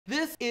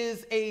This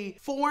is a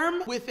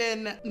form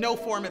within no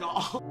form at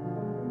all.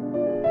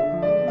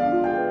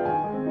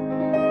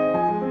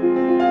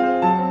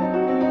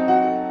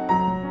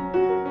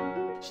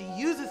 She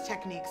uses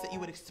techniques that you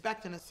would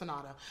expect in a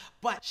sonata,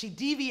 but she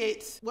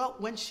deviates, well,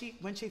 when she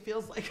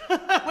feels like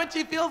when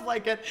she feels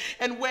like it,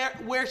 and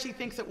where she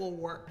thinks it will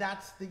work.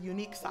 That's the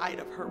unique side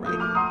of her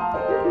writing.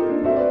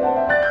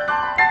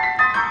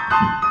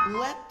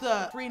 Let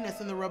the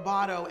freeness and the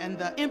rubato and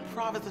the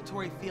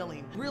improvisatory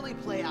feeling really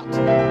play out.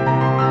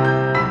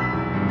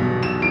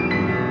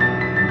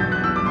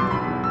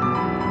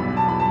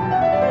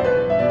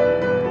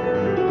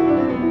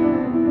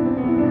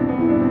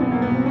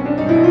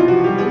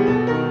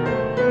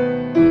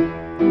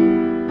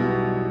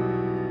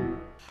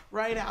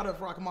 Right out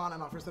of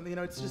Rachmaninoff or something, you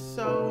know, it's just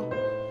so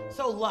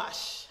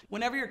lush.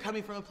 Whenever you're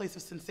coming from a place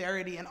of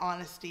sincerity and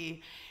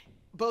honesty,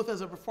 both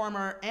as a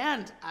performer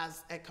and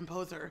as a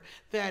composer,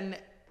 then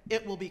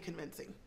it will be convincing.